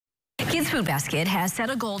Kids Food Basket has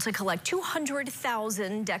set a goal to collect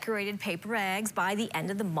 200,000 decorated paper bags by the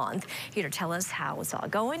end of the month. Here to tell us how it's all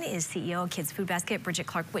going is CEO of Kids Food Basket, Bridget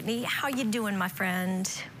Clark-Whitney. How you doing, my friend?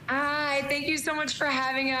 Hi, thank you so much for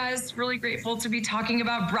having us. Really grateful to be talking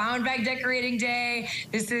about Brown Bag Decorating Day.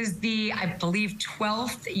 This is the, I believe,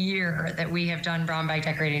 12th year that we have done Brown Bag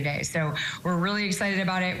Decorating Day. So we're really excited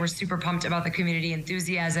about it. We're super pumped about the community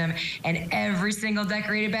enthusiasm, and every single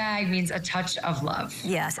decorated bag means a touch of love.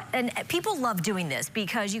 Yes, and people love doing this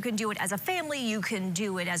because you can do it as a family, you can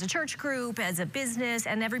do it as a church group, as a business,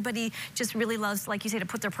 and everybody just really loves, like you say, to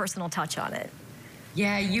put their personal touch on it.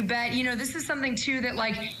 Yeah, you bet. You know, this is something too that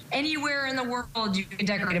like anywhere in the world you can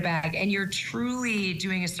decorate a bag and you're truly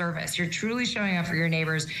doing a service. You're truly showing up for your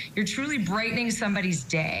neighbors. You're truly brightening somebody's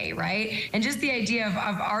day, right? And just the idea of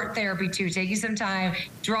art therapy too, taking some time,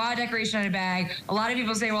 draw a decoration on a bag. A lot of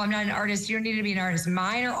people say, well, I'm not an artist. You don't need to be an artist.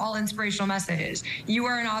 Mine are all inspirational messages. You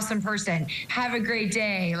are an awesome person. Have a great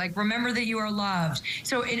day. Like, remember that you are loved.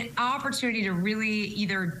 So an opportunity to really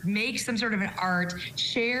either make some sort of an art,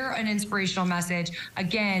 share an inspirational message.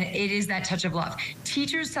 Again, it is that touch of love.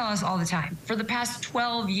 Teachers tell us all the time, for the past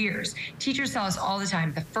 12 years, teachers tell us all the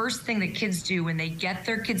time, the first thing that kids do when they get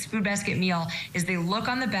their kids' food basket meal is they look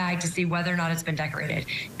on the bag to see whether or not it's been decorated.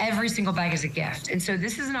 Every single bag is a gift. And so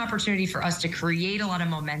this is an opportunity for us to create a lot of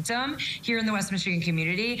momentum here in the West Michigan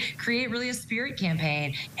community, create really a spirit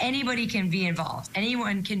campaign. Anybody can be involved.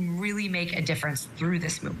 Anyone can really make a difference through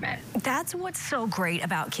this movement. That's what's so great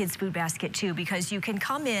about Kids Food Basket too, because you can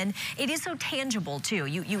come in, it is so tangible too.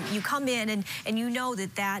 You come in and you know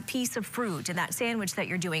that that piece of fruit and that sandwich that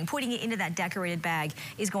you're doing, putting it into that decorated bag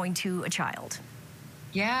is going to a child.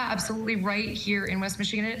 Yeah, absolutely, right here in West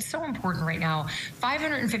Michigan. And it's so important right now.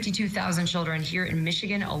 552,000 children here in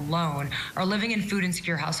Michigan alone are living in food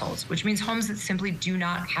insecure households, which means homes that simply do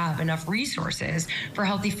not have enough resources for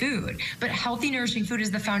healthy food. But healthy, nourishing food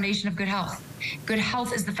is the foundation of good health. Good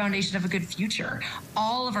health is the foundation of a good future.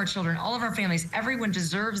 All of our children, all of our families, everyone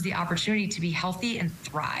deserves the opportunity to be healthy and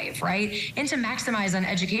thrive, right? And to maximize on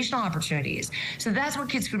educational opportunities. So that's what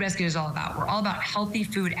Kids Food Basket is all about. We're all about healthy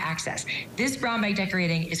food access. This brown bag decorating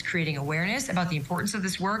is creating awareness about the importance of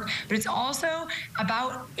this work, but it's also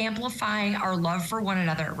about amplifying our love for one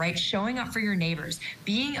another, right? Showing up for your neighbors,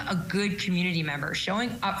 being a good community member,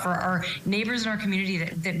 showing up for our neighbors in our community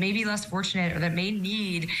that may be less fortunate or that may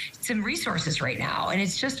need some resources right now. And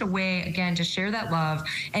it's just a way, again, to share that love.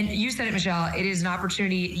 And you said it, Michelle, it is an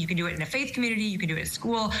opportunity. You can do it in a faith community, you can do it at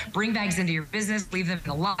school, bring bags into your business, leave them in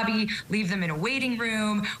the lobby, leave them in a waiting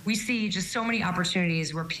room. We see just so many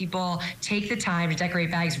opportunities where people take the time to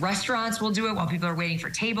decorate bags. Restaurants will do it while people are waiting for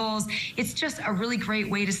tables. It's just a really great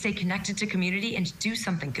way to stay connected to community and to do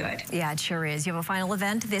something good. Yeah, it sure is. You have a final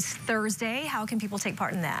event this Thursday. How can people take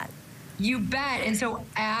part in that? You bet. And so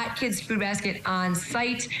at Kids Food Basket on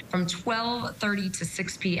site from 12:30 to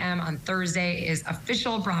 6 p.m. on Thursday is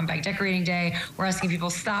official Brown Bag Decorating Day. We're asking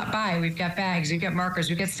people stop by. We've got bags, we've got markers,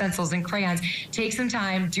 we've got stencils and crayons. Take some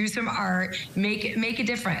time, do some art, make a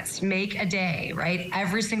difference, make a day, right?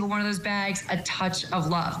 Every single one of those bags, a touch of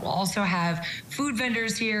love. We'll also have food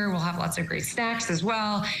vendors here. We'll have lots of great snacks as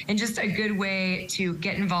well, and just a good way to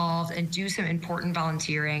get involved and do some important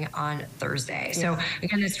volunteering on Thursday. So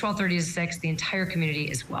again, it's 12:30 to 6. The entire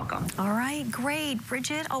community is welcome. All right, great.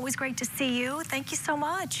 Bridget, always great to see you. Thank you so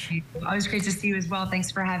much. Always great to see you as well.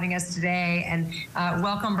 Thanks for having us today. And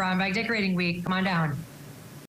welcome Brown Bag Decorating Week. Come on down.